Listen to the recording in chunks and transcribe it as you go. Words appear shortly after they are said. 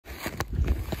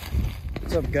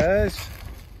What's up, guys?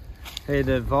 Hey,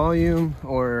 the volume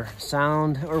or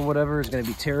sound or whatever is going to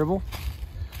be terrible.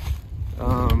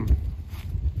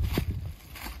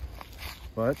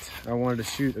 But I wanted to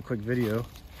shoot a quick video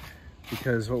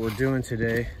because what we're doing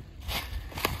today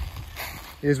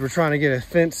is we're trying to get a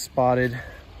fence spotted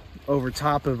over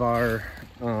top of our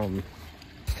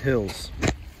hills.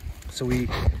 So we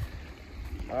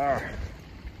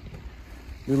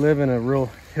live in a real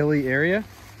hilly area,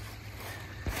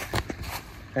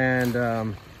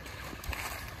 and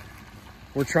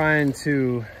we're trying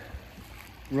to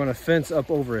run a fence up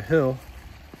over a hill,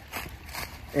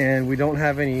 and we don't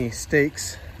have any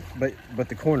stakes but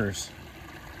the corners,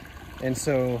 and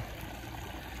so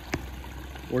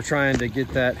we're trying to get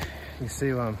that. You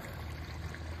see, I'm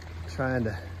trying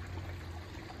to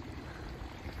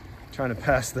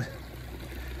pass the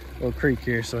little creek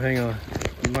here, so hang on.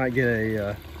 You might get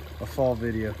a fall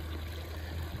video.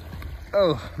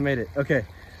 Oh, made it. Okay.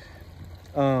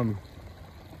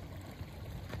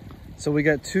 So we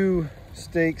got 2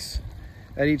 stakes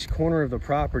at each corner of the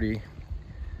property,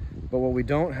 but what we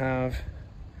don't have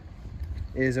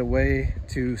is a way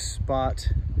to spot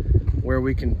where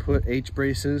we can put H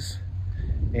braces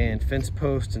and fence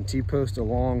posts and T-posts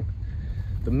along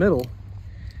the middle,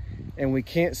 and we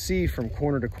can't see from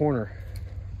corner to corner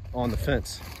on the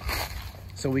fence.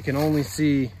 So we can only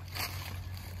see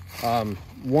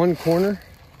one corner,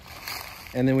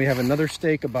 and then we have another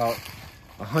stake about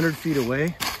 100 feet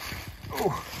away.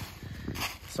 Oh,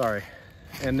 sorry.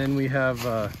 And then we have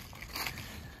a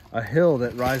hill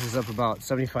that rises up about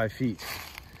 75 feet.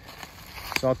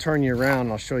 So I'll turn you around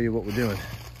and I'll show you what we're doing.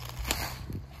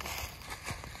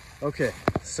 Okay,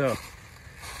 so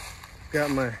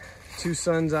got my 2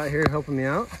 sons out here helping me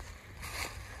out.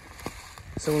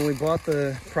 So when we bought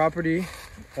the property,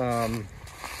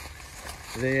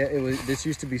 this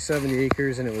used to be 70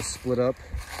 acres and it was split up.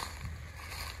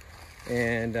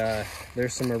 And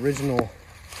there's some original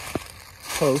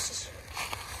posts,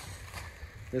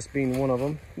 this being one of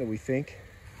them that we think.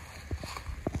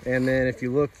 And then if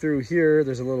you look through here,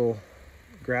 there's a little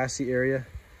grassy area.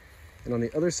 And on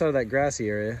the other side of that grassy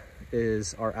area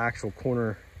is our actual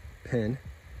corner pin.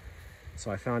 So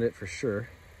I found it for sure.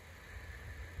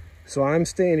 So I'm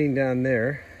standing down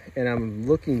there and I'm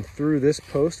looking through this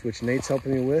post, which Nate's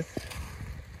helping me with.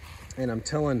 And I'm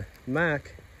telling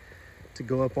Mac to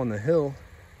go up on the hill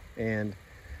and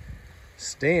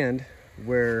stand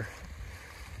where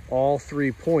all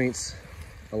 3 points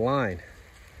align.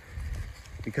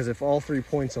 Because if all 3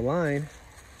 points align,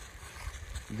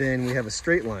 then we have a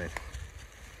straight line.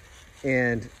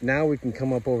 And now we can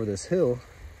come up over this hill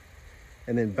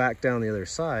and then back down the other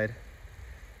side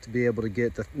to be able to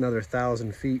get another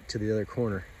 1,000 feet to the other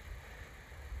corner.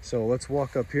 So let's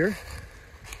walk up here.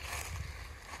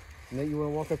 Nate, you want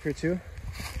to walk up here too?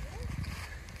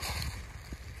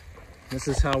 This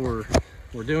is how we're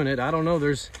doing it. I don't know,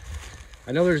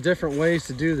 I know there's different ways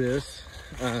to do this,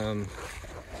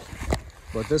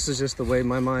 but this is just the way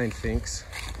my mind thinks,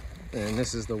 and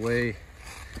this is the way,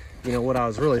 you know, what I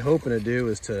was really hoping to do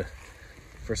is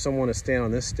for someone to stand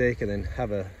on this stake and then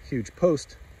have a huge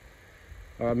post,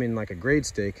 or I mean like a grade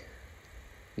stake,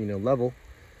 you know, level,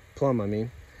 plumb I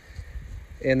mean,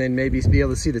 and then maybe be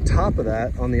able to see the top of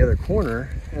that on the other corner,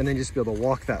 and then just be able to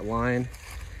walk that line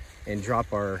and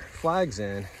drop our flags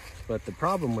in. But the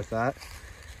problem with that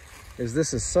is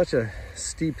this is such a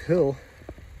steep hill.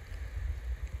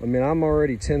 I mean, I'm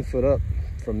already 10 foot up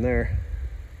from there,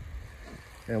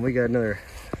 and we got another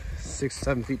 6 or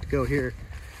 7 feet to go here.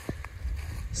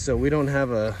 So we don't have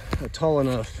a tall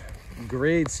enough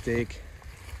grade stake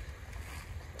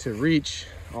to reach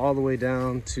all the way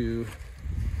down to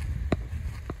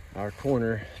our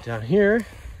corner down here,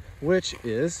 which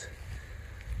is,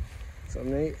 what's up,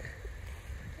 Nate?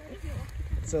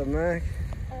 What's up, Mac?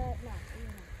 No.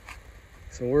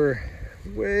 So we're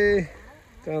way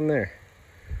down there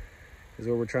is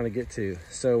where we're trying to get to.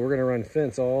 So we're gonna run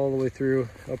fence all the way through,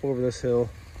 up over this hill,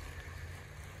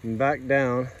 and back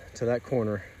down to that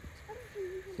corner.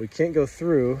 We can't go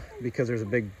through because there's a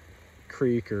big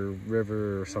creek or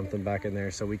river or something back in there,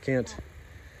 so we can't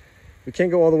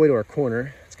go all the way to our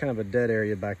corner. It's kind of a dead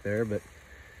area back there, but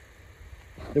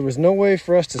there was no way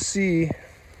for us to see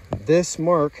this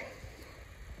mark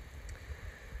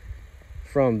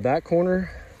from that corner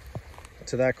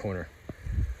to that corner.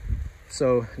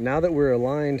 So now that we're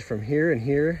aligned from here and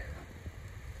here,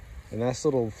 and that's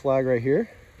little flag right here,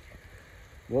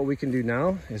 what we can do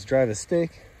now is drive a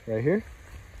stake right here,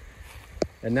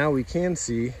 and now we can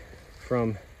see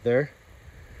from there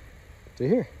to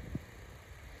here.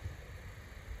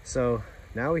 So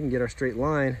now we can get our straight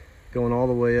line going all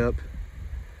the way up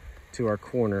to our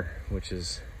corner, which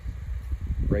is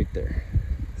right there.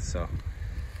 So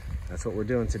that's what we're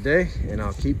doing today, and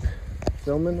I'll keep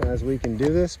filming as we can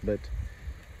do this, but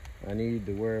I need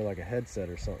to wear like a headset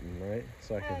or something, right?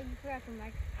 So I can. You forgot the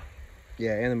mic.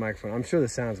 Yeah, and the microphone. I'm sure the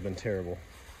sound's been terrible,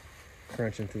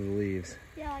 crunching through the leaves.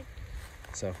 Yeah, like.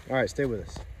 So, all right, stay with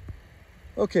us.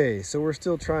 Okay, so we're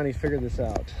still trying to figure this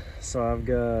out. So I've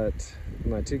got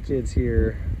my two kids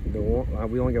here.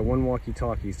 We only got one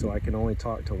walkie-talkie, so I can only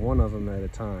talk to one of them at a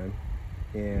time.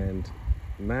 And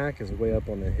Mac is way up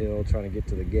on the hill trying to get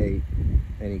to the gate,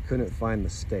 and he couldn't find the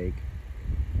stake.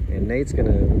 And Nate's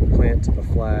gonna plant a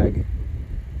flag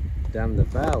down in the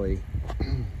valley.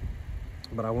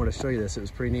 But I want to show you this. It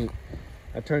was pretty neat.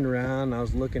 I turned around and I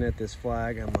was looking at this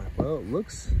flag. I'm like, well,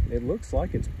 it looks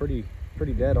like it's pretty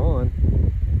dead on.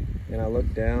 And I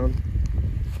looked down.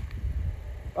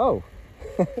 Oh,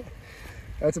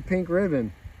 that's a pink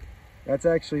ribbon. That's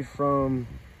actually from,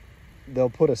 they'll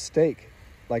put a stake.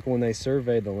 Like when they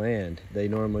survey the land, they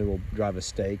normally will drive a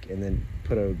stake and then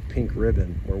put a pink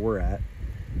ribbon where we're at.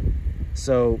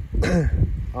 So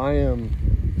I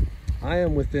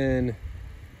am within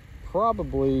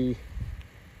probably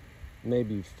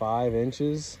maybe 5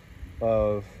 inches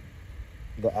of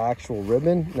the actual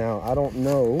ribbon. Now, I don't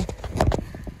know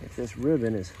if this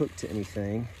ribbon is hooked to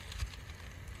anything.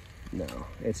 No,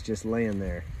 it's just laying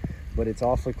there, but it's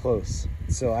awfully close.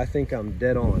 So I think I'm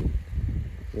dead on.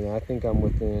 You know, I think I'm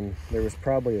within, there was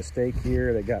probably a stake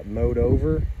here that got mowed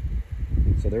over.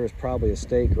 So there was probably a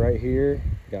stake right here,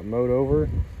 got mowed over.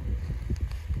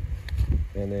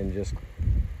 And then just,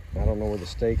 I don't know where the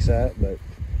stake's at, but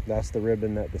that's the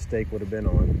ribbon that the stake would have been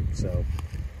on. So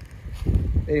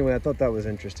anyway, I thought that was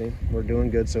interesting. We're doing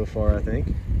good so far, I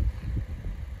think.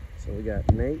 So we got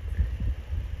Nate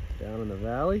down in the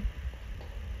valley.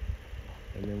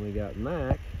 And then we got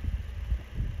Mac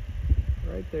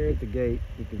right there at the gate.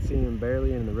 You can see him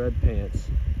barely in the red pants.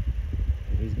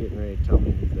 And he's getting ready to tell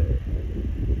me he's there.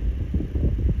 And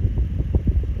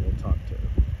we'll talk to him.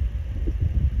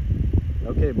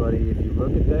 Okay, buddy, if you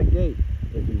look at that gate,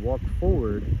 if you walk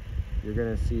forward, you're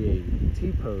gonna see a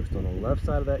T-post on the left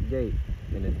side of that gate,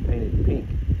 and it's painted pink.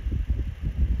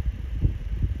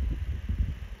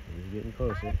 He's getting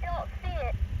closer. I don't see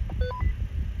it.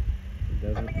 It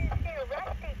doesn't. I see the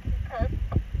rusty T-post.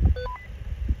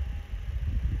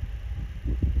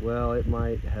 Well, it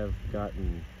might have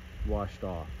gotten washed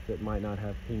off. It might not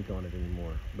have pink on it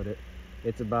anymore, but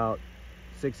it's about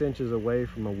 6 inches away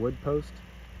from a wood post.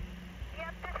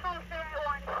 Yep, this one's the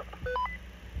right one.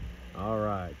 All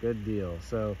right, good deal.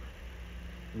 So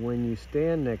when you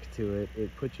stand next to it,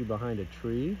 it puts you behind a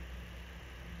tree.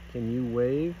 Can you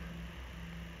wave?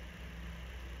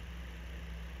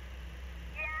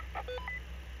 Yeah.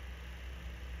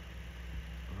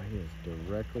 Oh, he is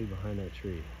directly behind that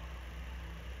tree.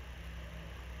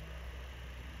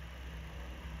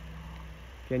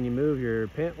 Can you move your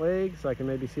pant leg so I can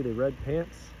maybe see the red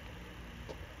pants?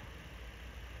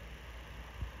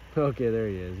 Okay, there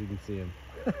he is. You can see him.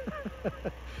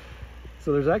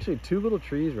 So there's actually 2 little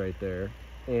trees right there,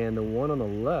 and the one on the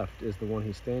left is the one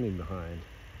he's standing behind.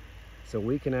 So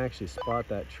we can actually spot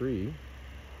that tree,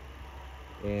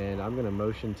 and I'm gonna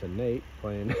motion to Nate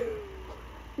playing.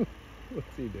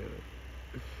 What's he doing?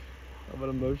 I'm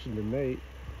gonna motion to Nate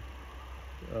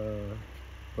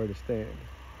where to stand.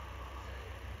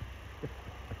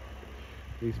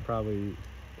 He's probably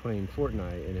playing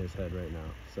Fortnite in his head right now.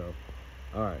 So,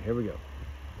 all right, here we go.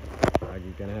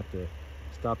 I'm gonna have to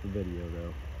stop the video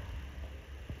though.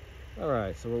 All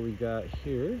right, so what we got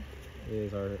here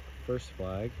is our first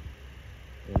flag,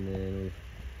 and then we've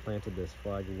planted this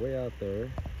flag way out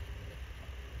there,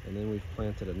 and then we've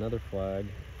planted another flag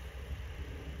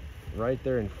right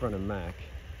there in front of Mac.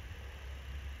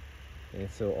 And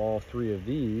so all 3 of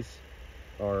these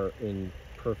are in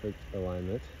perfect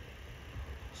alignment.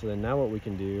 So then now what we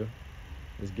can do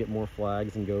is get more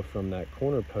flags and go from that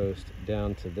corner post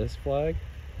down to this flag.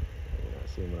 You're not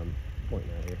seeing what I'm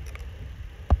pointing at here.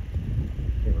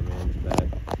 Cameraman's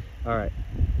bad. All right,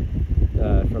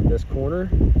 from this corner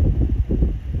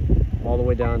all the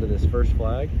way down to this first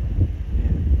flag.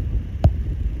 Man,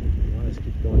 why does it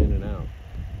keep going in and out?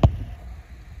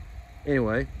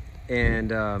 Anyway, and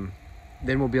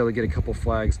then we'll be able to get a couple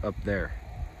flags up there.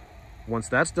 Once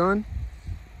that's done,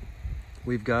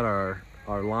 we've got our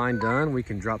line done. We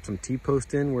can drop some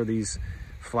T-post in where these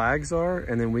flags are,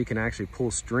 and then we can actually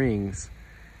pull strings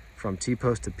from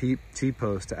T-post to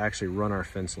T-post to actually run our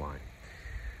fence line.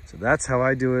 So that's how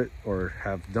I do it, or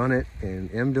have done it,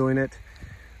 and am doing it.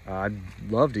 I'd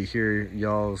love to hear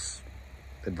y'all's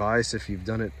advice if you've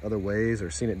done it other ways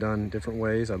or seen it done different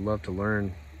ways. I'd love to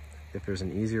learn if there's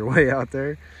an easier way out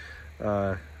there,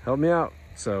 help me out.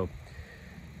 So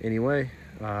anyway,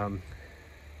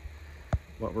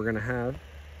 what we're gonna have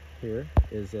here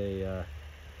is a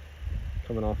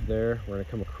coming off there, we're gonna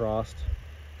come across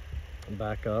and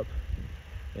back up,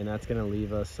 and that's gonna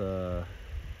leave us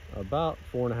about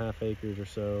 4.5 acres or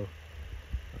so.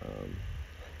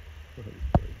 What are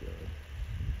these boys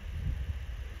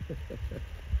doing?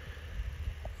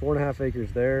 4.5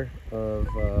 acres there of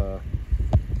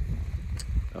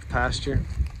pasture,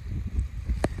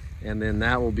 and then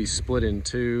that will be split in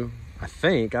two. I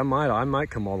think I might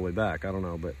come all the way back. I don't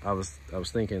know, but I was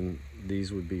thinking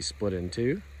these would be split in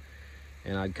two,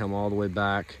 and I'd come all the way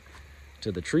back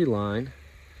to the tree line,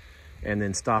 and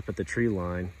then stop at the tree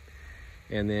line.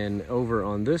 And then over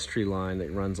on this tree line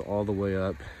that runs all the way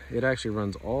up, it actually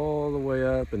runs all the way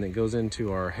up and it goes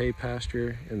into our hay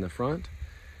pasture in the front.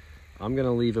 I'm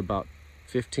gonna leave about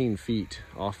 15 feet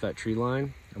off that tree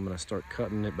line. I'm gonna start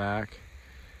cutting it back,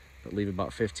 but leave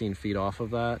about 15 feet off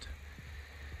of that.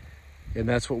 And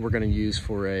that's what we're gonna use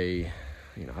for a,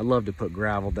 I love to put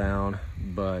gravel down,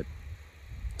 but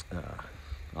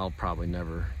I'll probably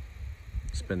never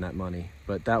spend that money.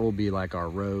 But that will be like our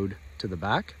road to the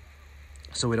back,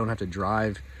 so we don't have to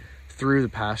drive through the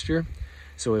pasture.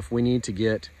 So if we need to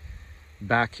get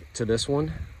back to this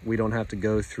one, we don't have to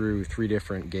go through 3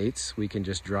 different gates. We can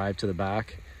just drive to the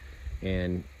back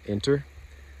and enter.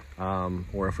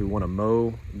 Or if we want to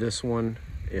mow this one,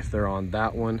 if they're on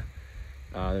that one,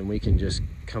 then we can just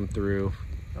come through.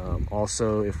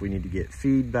 Also, if we need to get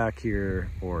feed back here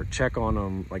or check on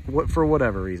them, like for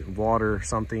whatever reason, water,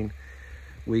 something,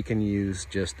 we can use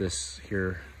just this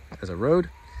here as a road.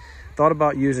 Thought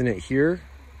about using it here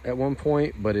at one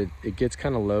point, but it gets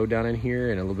kind of low down in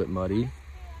here and a little bit muddy.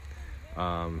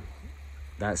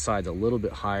 That side's a little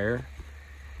bit higher.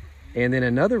 And then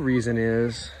another reason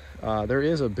is there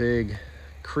is a big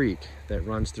creek that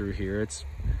runs through here. It's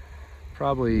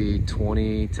probably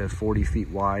 20 to 40 feet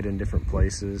wide in different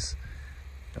places.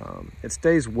 It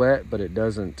stays wet, but it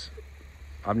doesn't,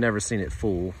 I've never seen it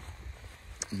full.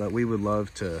 But we would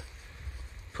love to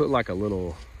put like a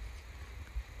little,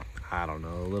 I don't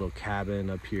know, a little cabin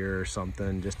up here or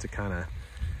something, just to kind of,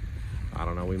 I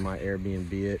don't know, we might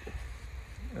Airbnb it.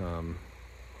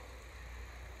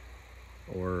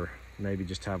 Or maybe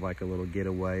just have like a little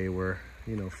getaway where,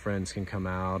 friends can come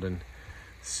out and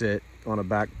sit on a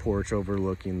back porch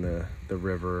overlooking the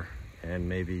river and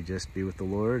maybe just be with the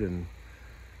Lord, and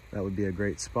that would be a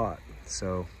great spot.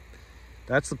 So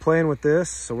that's the plan with this.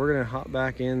 So we're gonna hop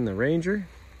back in the Ranger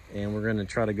and we're gonna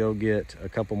try to go get a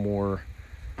couple more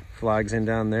flags in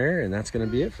down there, and that's gonna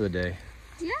be it for the day.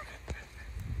 Yeah.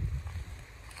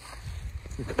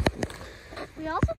 We also